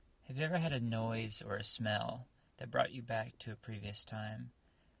Have you ever had a noise or a smell that brought you back to a previous time?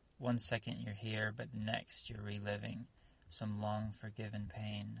 One second you're here, but the next you're reliving some long-forgiven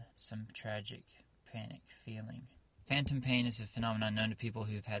pain, some tragic, panic feeling. Phantom pain is a phenomenon known to people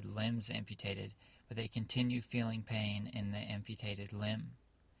who've had limbs amputated, but they continue feeling pain in the amputated limb.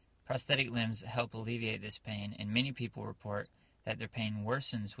 Prosthetic limbs help alleviate this pain, and many people report that their pain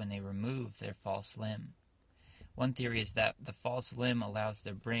worsens when they remove their false limb. One theory is that the false limb allows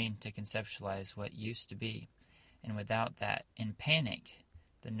their brain to conceptualize what used to be, and without that, in panic,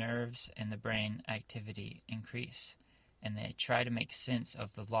 the nerves and the brain activity increase, and they try to make sense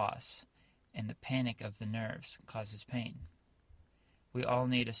of the loss, and the panic of the nerves causes pain. We all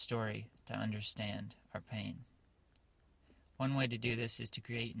need a story to understand our pain. One way to do this is to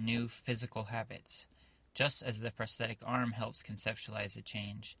create new physical habits. Just as the prosthetic arm helps conceptualize a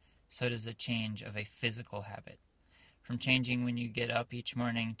change, so does a change of a physical habit. From changing when you get up each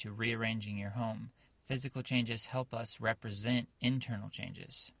morning to rearranging your home, physical changes help us represent internal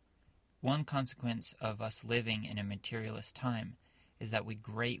changes. One consequence of us living in a materialist time is that we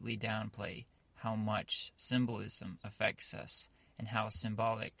greatly downplay how much symbolism affects us and how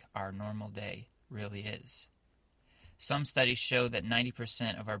symbolic our normal day really is. Some studies show that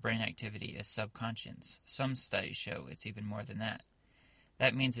 90% of our brain activity is subconscious. Some studies show it's even more than that.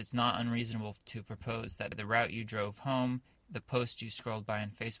 That means it's not unreasonable to propose that the route you drove home, the post you scrolled by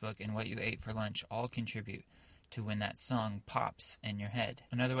on Facebook, and what you ate for lunch all contribute to when that song pops in your head.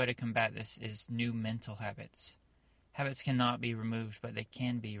 Another way to combat this is new mental habits. Habits cannot be removed, but they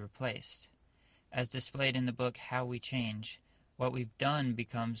can be replaced. As displayed in the book How We Change, what we've done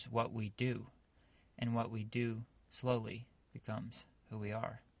becomes what we do, and what we do slowly becomes who we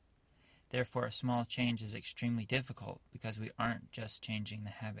are. Therefore, a small change is extremely difficult because we aren't just changing the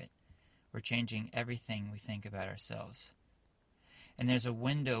habit. We're changing everything we think about ourselves. And there's a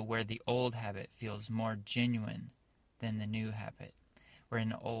window where the old habit feels more genuine than the new habit, where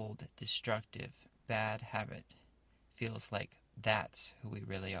an old, destructive, bad habit feels like that's who we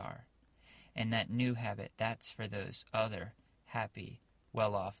really are. And that new habit, that's for those other happy,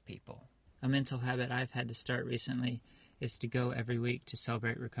 well-off people. A mental habit I've had to start recently is to go every week to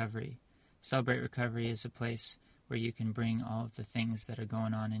Celebrate Recovery. Celebrate Recovery is a place where you can bring all of the things that are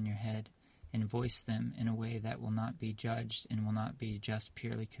going on in your head and voice them in a way that will not be judged and will not be just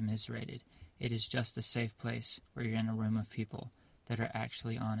purely commiserated. It is just a safe place where you're in a room of people that are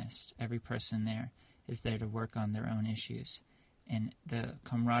actually honest. Every person there is there to work on their own issues. And the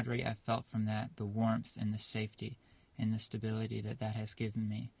camaraderie I felt from that, the warmth and the safety and the stability that has given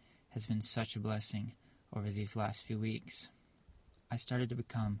me, has been such a blessing over these last few weeks. I started to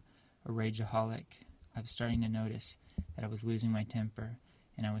become a rageaholic. I was starting to notice that I was losing my temper,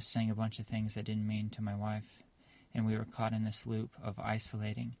 and I was saying a bunch of things I didn't mean to my wife, and we were caught in this loop of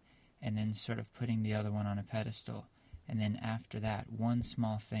isolating, and then sort of putting the other one on a pedestal, and then after that, one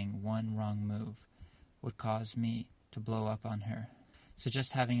small thing, one wrong move, would cause me to blow up on her. So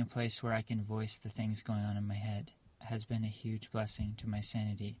just having a place where I can voice the things going on in my head has been a huge blessing to my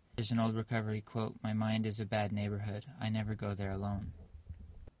sanity. There's an old recovery quote, "My mind is a bad neighborhood. I never go there alone."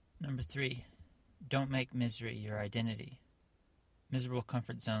 Number 3, don't make misery your identity. Miserable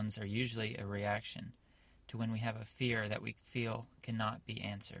comfort zones are usually a reaction to when we have a fear that we feel cannot be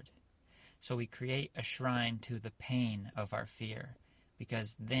answered. So we create a shrine to the pain of our fear,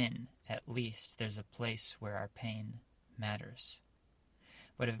 because then, at least, there's a place where our pain matters.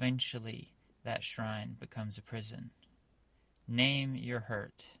 But eventually, that shrine becomes a prison. Name your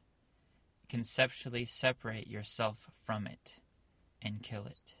hurt. Conceptually separate yourself from it, and kill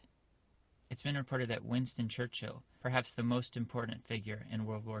it. It's been reported that Winston Churchill, perhaps the most important figure in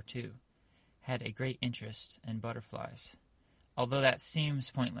World War II, had a great interest in butterflies. Although that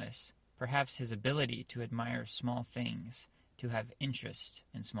seems pointless, perhaps his ability to admire small things, to have interest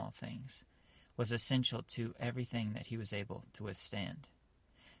in small things, was essential to everything that he was able to withstand.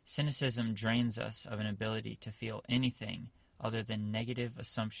 Cynicism drains us of an ability to feel anything other than negative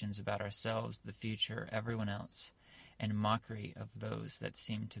assumptions about ourselves, the future, everyone else, and mockery of those that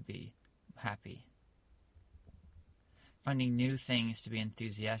seem to be happy. Finding new things to be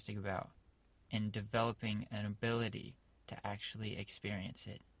enthusiastic about and developing an ability to actually experience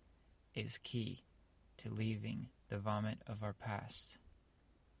it is key to leaving the vomit of our past.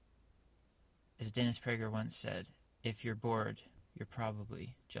 As Dennis Prager once said, if you're bored, you're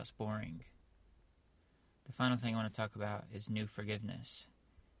probably just boring. The final thing I want to talk about is new forgiveness.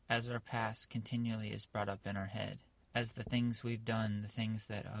 As our past continually is brought up in our head, as the things we've done, the things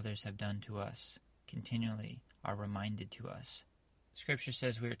that others have done to us, continually are reminded to us. Scripture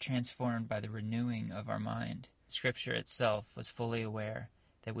says we are transformed by the renewing of our mind. Scripture itself was fully aware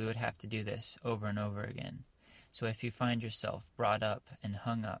that we would have to do this over and over again. So if you find yourself brought up and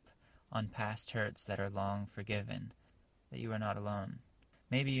hung up on past hurts that are long forgiven, that you are not alone.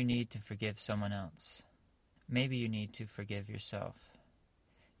 Maybe you need to forgive someone else. Maybe you need to forgive yourself.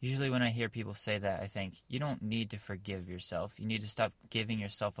 Usually when I hear people say that, I think, you don't need to forgive yourself. You need to stop giving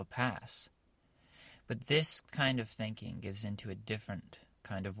yourself a pass. But this kind of thinking gives into a different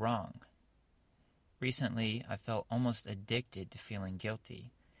kind of wrong. Recently, I felt almost addicted to feeling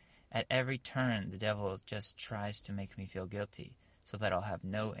guilty. At every turn, the devil just tries to make me feel guilty so that I'll have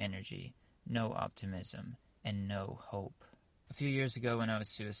no energy, no optimism, and no hope. A few years ago when I was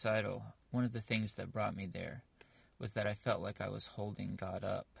suicidal, one of the things that brought me there was that I felt like I was holding God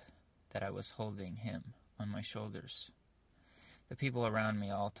up, that I was holding Him on my shoulders. The people around me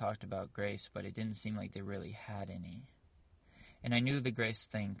all talked about grace, but it didn't seem like they really had any. And I knew the grace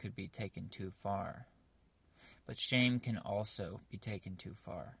thing could be taken too far. But shame can also be taken too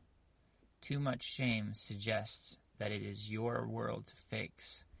far. Too much shame suggests that it is your world to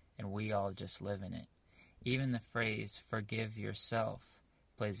fix, and we all just live in it. Even the phrase, forgive yourself,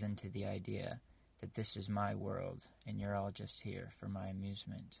 plays into the idea that this is my world, and you're all just here for my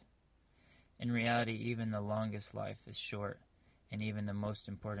amusement. In reality, even the longest life is short, and even the most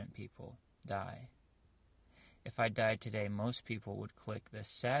important people die. If I died today, most people would click the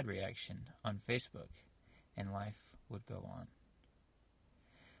sad reaction on Facebook, and life would go on.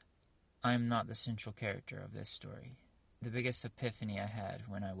 I am not the central character of this story. The biggest epiphany I had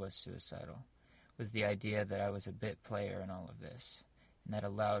when I was suicidal was the idea that I was a bit player in all of this, and that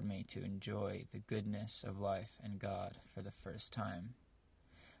allowed me to enjoy the goodness of life and God for the first time.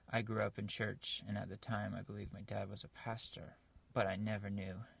 I grew up in church, and at the time I believe my dad was a pastor, but I never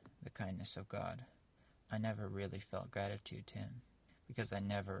knew the kindness of God. I never really felt gratitude to Him, because I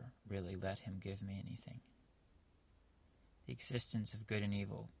never really let Him give me anything. The existence of good and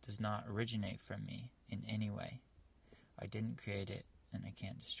evil does not originate from me in any way. I didn't create it, and I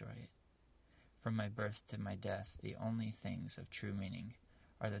can't destroy it. From my birth to my death, the only things of true meaning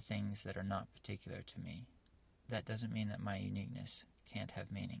are the things that are not particular to me. That doesn't mean that my uniqueness can't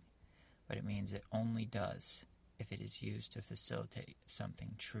have meaning, but it means it only does if it is used to facilitate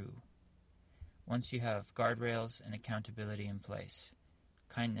something true. Once you have guardrails and accountability in place,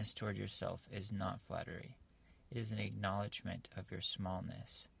 kindness toward yourself is not flattery. It is an acknowledgement of your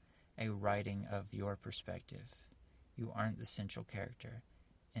smallness, a writing of your perspective. You aren't the central character,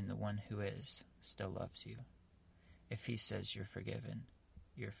 and the one who is still loves you. If He says you're forgiven,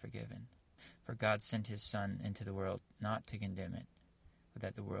 you're forgiven. For God sent His Son into the world not to condemn it, but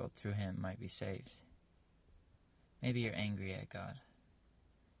that the world through Him might be saved. Maybe you're angry at God.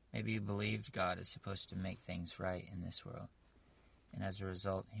 Maybe you believed God is supposed to make things right in this world, and as a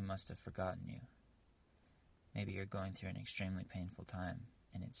result, He must have forgotten you. Maybe you're going through an extremely painful time,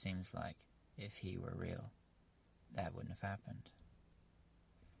 and it seems like if He were real, that wouldn't have happened.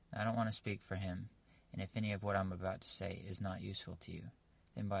 Now, I don't want to speak for Him, and if any of what I'm about to say is not useful to you,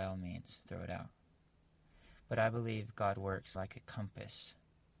 then by all means, throw it out. But I believe God works like a compass,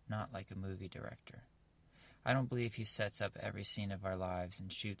 not like a movie director. I don't believe He sets up every scene of our lives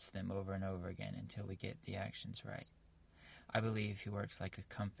and shoots them over and over again until we get the actions right. I believe He works like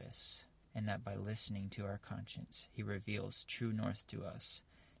a compass, and that by listening to our conscience, He reveals true north to us,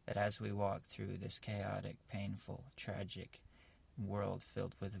 that as we walk through this chaotic, painful, tragic world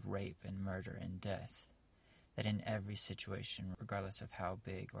filled with rape and murder and death, that in every situation, regardless of how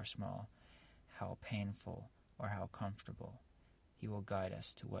big or small, how painful or how comfortable, He will guide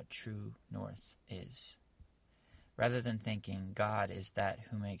us to what true north is. Rather than thinking God is that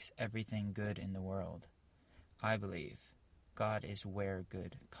who makes everything good in the world, I believe God is where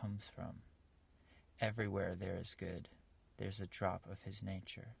good comes from. Everywhere there is good, there's a drop of His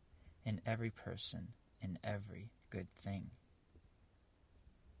nature, in every person, in every good thing.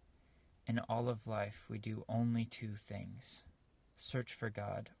 In all of life, we do only two things: search for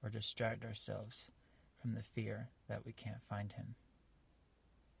God or distract ourselves from the fear that we can't find Him.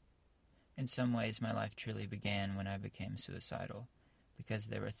 In some ways, my life truly began when I became suicidal, because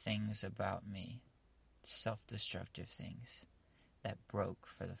there were things about me, self-destructive things, that broke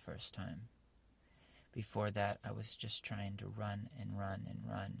for the first time. Before that, I was just trying to run and run and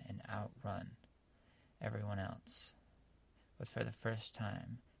run and outrun everyone else. But for the first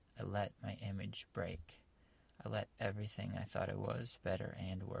time, I let my image break. I let everything I thought I was, better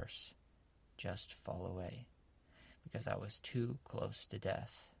and worse, just fall away. Because I was too close to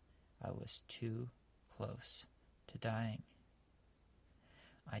death. I was too close to dying.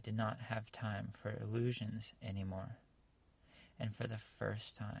 I did not have time for illusions anymore. And for the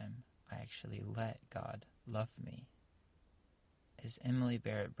first time, I actually let God love me. As Emily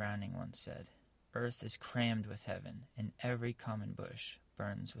Barrett Browning once said, "Earth is crammed with heaven, and every common bush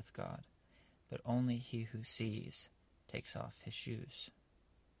burns with God, but only he who sees takes off his shoes."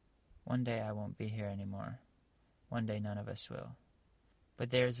 One day I won't be here anymore. One day none of us will. But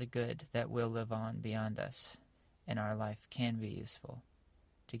there is a good that will live on beyond us, and our life can be useful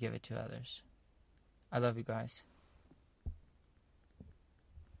to give it to others. I love you guys.